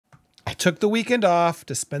took the weekend off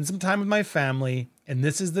to spend some time with my family, and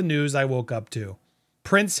this is the news I woke up to.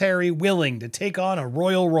 Prince Harry willing to take on a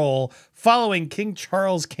royal role following King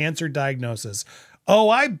Charles' cancer diagnosis.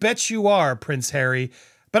 Oh, I bet you are, Prince Harry.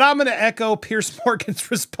 But I'm going to echo Piers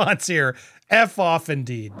Morgan's response here. F off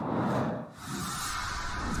indeed.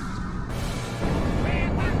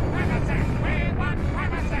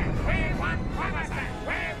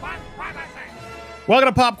 Welcome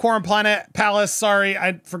to Popcorn Palace. Sorry,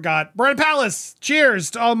 I forgot. We're in Palace.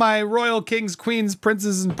 Cheers to all my royal kings, queens,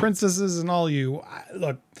 princes, and princesses, and all you.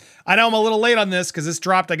 Look, I know I'm a little late on this because this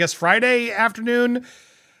dropped, I guess, Friday afternoon.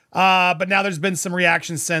 But now there's been some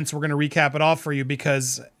reactions since. We're going to recap it all for you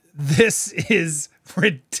because this is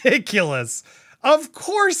ridiculous. Of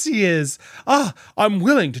course he is. I'm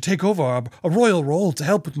willing to take over a royal role to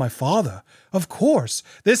help with my father. Of course.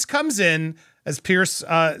 This comes in, as Pierce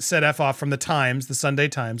said, F off from the Times, the Sunday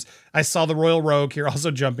Times. I saw the Royal Rogue here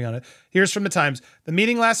also jumping on it. Here's from the Times. The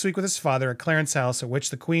meeting last week with his father at Clarence House, at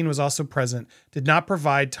which the Queen was also present, did not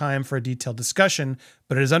provide time for a detailed discussion,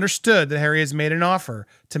 but it is understood that Harry has made an offer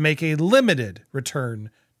to make a limited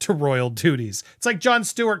return to royal duties. It's like Jon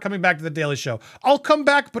Stewart coming back to The Daily Show. I'll come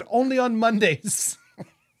back, but only on Mondays.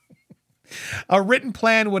 A written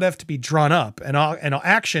plan would have to be drawn up and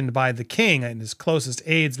actioned by the king and his closest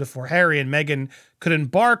aides before Harry and Meghan could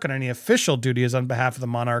embark on any official duties on behalf of the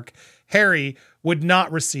monarch. Harry would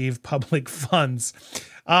not receive public funds.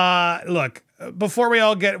 Look, before we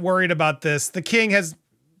all get worried about this, the king has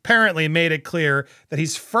apparently made it clear that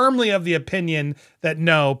he's firmly of the opinion that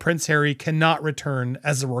no, Prince Harry cannot return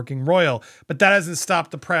as a working royal. But that hasn't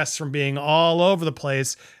stopped the press from being all over the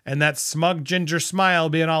place and that smug ginger smile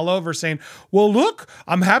being all over saying, well, look,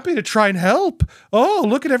 I'm happy to try and help. Oh,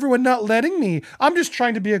 look at everyone not letting me. I'm just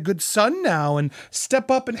trying to be a good son now and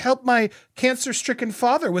step up and help my cancer-stricken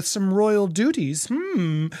father with some royal duties.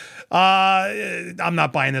 I'm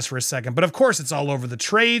not buying this for a second, but of course it's all over the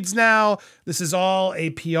trades now. This is all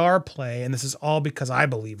a PR play, and this is all because I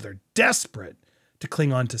believe they're desperate to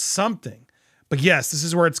cling on to something. But yes, this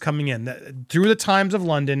is where it's coming in. Through the Times of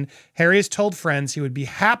London, Harry has told friends he would be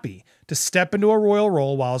happy to step into a royal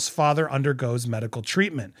role while his father undergoes medical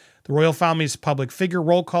treatment. The royal family's public figure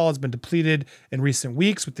roll call has been depleted in recent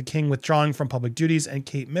weeks, with the king withdrawing from public duties and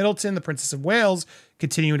Kate Middleton, the Princess of Wales,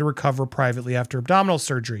 continuing to recover privately after abdominal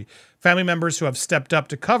surgery. Family members who have stepped up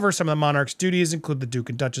to cover some of the monarch's duties include the Duke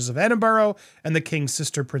and Duchess of Edinburgh and the king's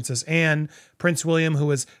sister, Princess Anne. Prince William, who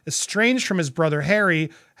was estranged from his brother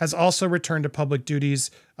Harry, has also returned to public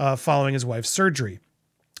duties following his wife's surgery.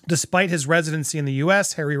 Despite his residency in the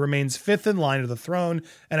U.S., Harry remains fifth in line to the throne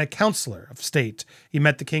and a counselor of state. He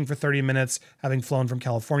met the king for 30 minutes, having flown from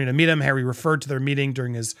California to meet him. Harry referred to their meeting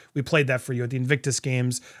during we played that for you at the Invictus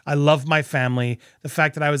Games. I love my family. The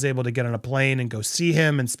fact that I was able to get on a plane and go see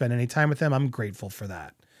him and spend any time with him, I'm grateful for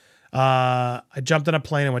that. I jumped on a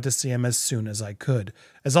plane and went to see him as soon as I could.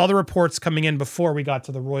 As all the reports coming in before we got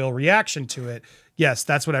to the royal reaction to it, yes,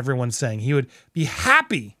 that's what everyone's saying. He would be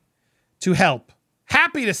happy to help.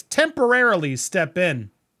 Happy to temporarily step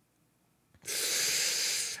in.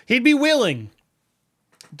 He'd be willing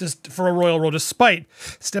just for a royal role, despite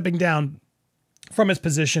stepping down from his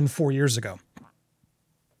position 4 years ago.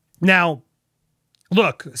 Now,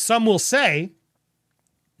 look, some will say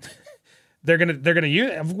they're gonna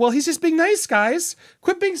use. Well, he's just being nice, guys.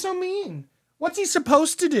 Quit being so mean. What's he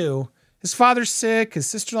supposed to do? His father's sick. His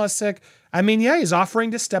sister-in-law's sick. I mean, yeah, he's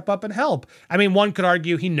offering to step up and help. I mean, one could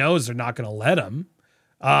argue he knows they're not going to let him.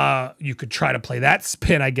 You could try to play that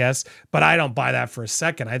spin, I guess, but I don't buy that for a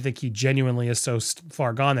second. I think he genuinely is so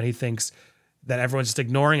far gone that he thinks that everyone's just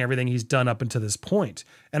ignoring everything he's done up until this point.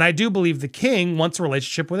 And I do believe the king wants a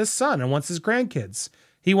relationship with his son and wants his grandkids.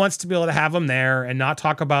 He wants to be able to have them there and not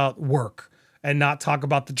talk about work and not talk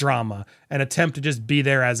about the drama and attempt to just be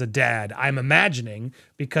there as a dad, I'm imagining,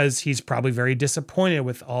 because he's probably very disappointed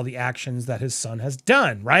with all the actions that his son has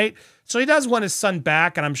done, right? So he does want his son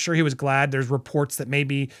back, and I'm sure he was glad. There's reports that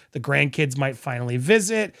maybe the grandkids might finally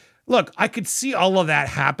visit. Look, I could see all of that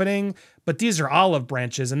happening, but these are olive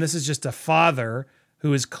branches, and this is just a father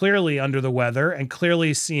who is clearly under the weather and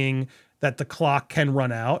clearly seeing that the clock can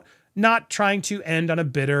run out, not trying to end on a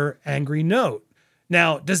bitter, angry note.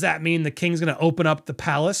 Now, does that mean the king's going to open up the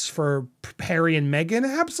palace for Harry and Meghan?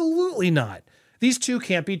 Absolutely not. These two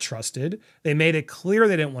can't be trusted. They made it clear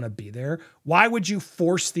they didn't want to be there. Why would you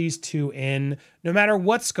force these two in? No matter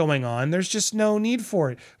what's going on, there's just no need for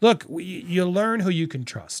it. Look, you learn who you can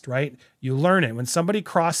trust, right? You learn it. When somebody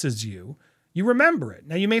crosses you, you remember it.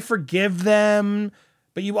 Now, you may forgive them,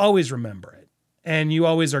 but you always remember it. And you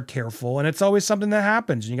always are careful, and it's always something that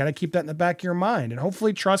happens. And you got to keep that in the back of your mind. And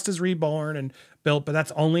hopefully trust is reborn and built, but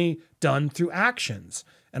that's only done through actions.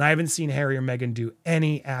 And I haven't seen Harry or Meghan do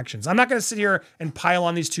any actions. I'm not going to sit here and pile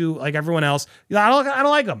on these two like everyone else. I don't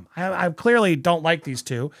like them. I clearly don't like these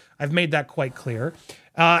two. I've made that quite clear.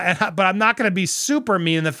 But I'm not going to be super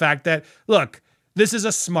mean in the fact that, look, this is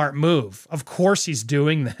a smart move. Of course he's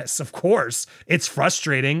doing this. Of course. It's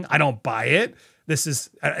frustrating. I don't buy it. This is,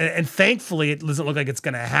 and thankfully it doesn't look like it's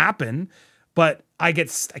going to happen. But I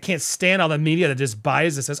can't stand all the media that just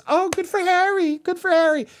buys this as, oh, good for Harry. Good for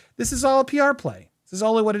Harry. This is all a PR play. This is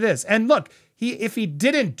all what it is. And look, if he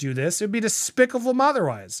didn't do this, it would be despicable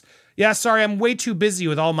otherwise. Yeah, sorry, I'm way too busy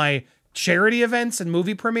with all my charity events and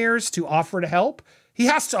movie premieres to offer to help. He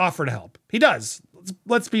has to offer to help. He does.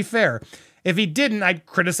 Let's be fair. If he didn't, I'd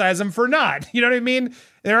criticize him for not. You know what I mean?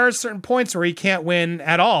 There are certain points where he can't win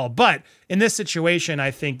at all. But in this situation, I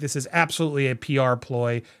think this is absolutely a PR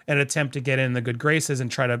ploy, an attempt to get in the good graces and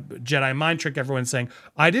try to Jedi mind trick everyone saying,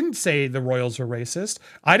 I didn't say the royals were racist.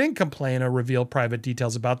 I didn't complain or reveal private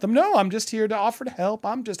details about them. No, I'm just here to offer to help.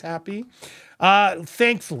 I'm just happy.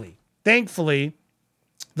 Thankfully,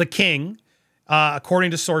 the king, according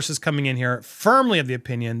to sources coming in here, firmly of the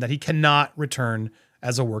opinion that he cannot return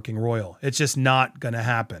as a working royal. It's just not going to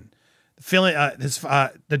happen.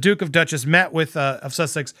 The Duke of Duchess of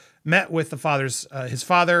Sussex met with his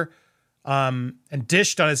father, and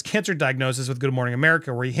dished on his cancer diagnosis with Good Morning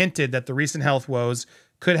America, where he hinted that the recent health woes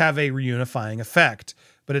could have a reunifying effect.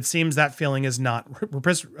 But it seems that feeling is not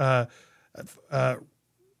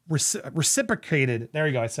reciprocated. There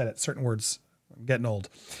you go. I said it. Certain words. I'm getting old.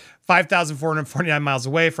 5,449 miles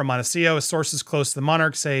away from Montecito, sources close to the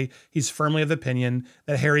monarch say he's firmly of the opinion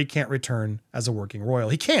that Harry can't return as a working royal.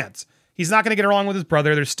 He can't. He's not going to get along with his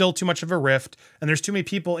brother. There's still too much of a rift, and there's too many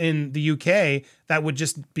people in the UK that would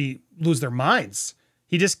just lose their minds.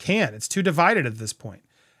 He just can't. It's too divided at this point.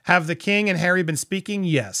 Have the king and Harry been speaking?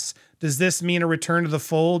 Yes. Does this mean a return to the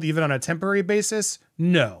fold, even on a temporary basis?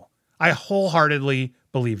 No. I wholeheartedly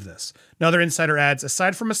believe this. Another insider adds,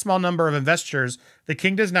 aside from a small number of investors, the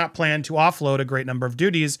king does not plan to offload a great number of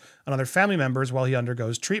duties on other family members while he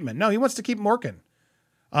undergoes treatment. No, he wants to keep working.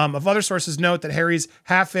 Of other sources note that Harry's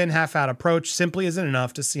half in, half out approach simply isn't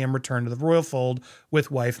enough to see him return to the royal fold with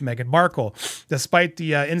wife Meghan Markle. Despite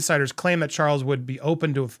the insider's claim that Charles would be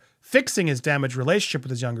open to fixing his damaged relationship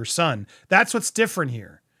with his younger son. That's what's different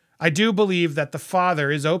here. I do believe that the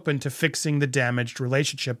father is open to fixing the damaged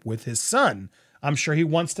relationship with his son. I'm sure he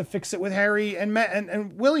wants to fix it with Harry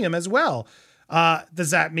and William as well.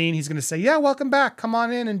 Does that mean he's going to say, yeah, welcome back. Come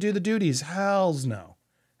on in and do the duties? Hells no.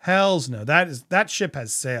 Hells no. That ship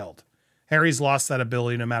has sailed. Harry's lost that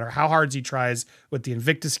ability no matter how hard he tries with the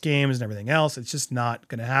Invictus games and everything else. It's just not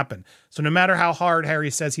going to happen. So no matter how hard Harry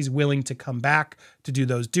says he's willing to come back to do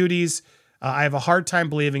those duties, I have a hard time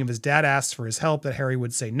believing if his dad asks for his help that Harry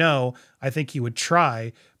would say no. I think he would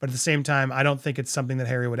try, but at the same time, I don't think it's something that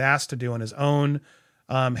Harry would ask to do on his own.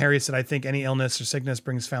 Harry said, I think any illness or sickness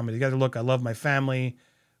brings family together. Look, I love my family.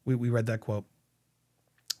 We read that quote.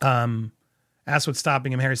 Asked what's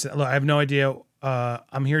stopping him. Harry said, look, I have no idea.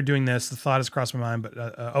 I'm here doing this. The thought has crossed my mind,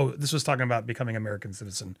 but this was talking about becoming an American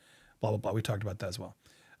citizen, blah, blah, blah. We talked about that as well.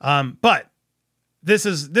 But this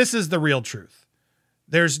is the real truth.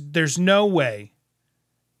 There's no way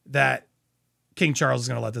that King Charles is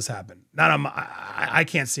going to let this happen. I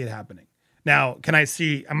can't see it happening. Now,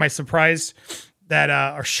 am I surprised that,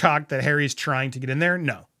 or shocked that Harry's trying to get in there?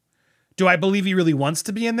 No. Do I believe he really wants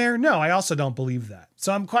to be in there? No, I also don't believe that.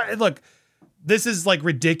 So look, this is like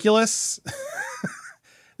ridiculous.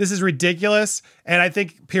 This is ridiculous. And I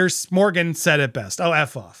think Piers Morgan said it best. Oh,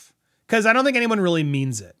 F off. Because I don't think anyone really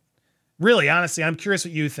means it. Really, honestly, I'm curious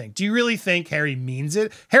what you think. Do you really think Harry means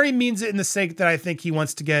it? Harry means it in the sake that I think he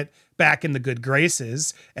wants to get back in the good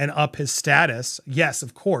graces and up his status. Yes,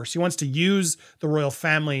 of course. He wants to use the royal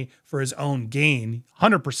family for his own gain,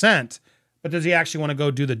 100%. But does he actually want to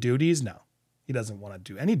go do the duties? No, he doesn't want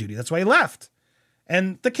to do any duty. That's why he left.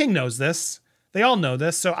 And the king knows this. They all know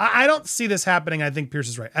this. So I don't see this happening. I think Piers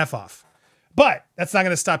is right. F off. But that's not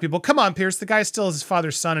going to stop people. Come on, Piers. The guy still is his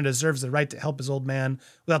father's son and deserves the right to help his old man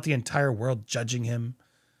without the entire world judging him.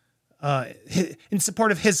 In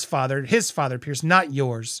support of his father, Piers, not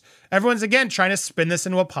yours. Everyone's, again, trying to spin this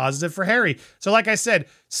into a positive for Harry. So like I said,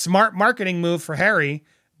 smart marketing move for Harry,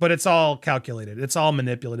 but it's all calculated. It's all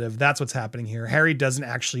manipulative. That's what's happening here. Harry doesn't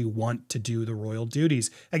actually want to do the royal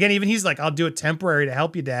duties. Again, even he's like, I'll do it temporary to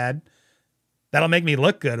help you, Dad. That'll make me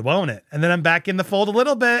look good, won't it? And then I'm back in the fold a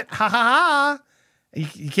little bit. Ha ha ha.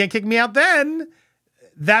 You can't kick me out then.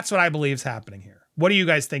 That's what I believe is happening here. What do you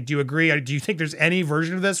guys think? Do you agree? Do you think there's any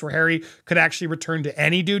version of this where Harry could actually return to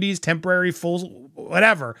any duties, temporary, full,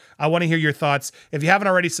 whatever? I want to hear your thoughts. If you haven't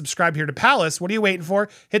already subscribed here to Palace, what are you waiting for?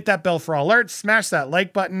 Hit that bell for all alerts, smash that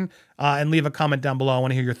like button, and leave a comment down below. I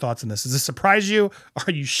want to hear your thoughts on this. Does this surprise you?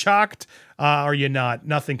 Are you shocked? Are you not?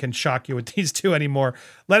 Nothing can shock you with these two anymore.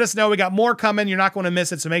 Let us know. We got more coming. You're not going to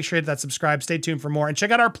miss it, so make sure you hit that subscribe. Stay tuned for more. And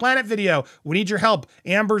check out our Planet video. We need your help.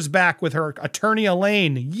 Amber's back with her attorney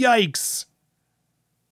Elaine. Yikes.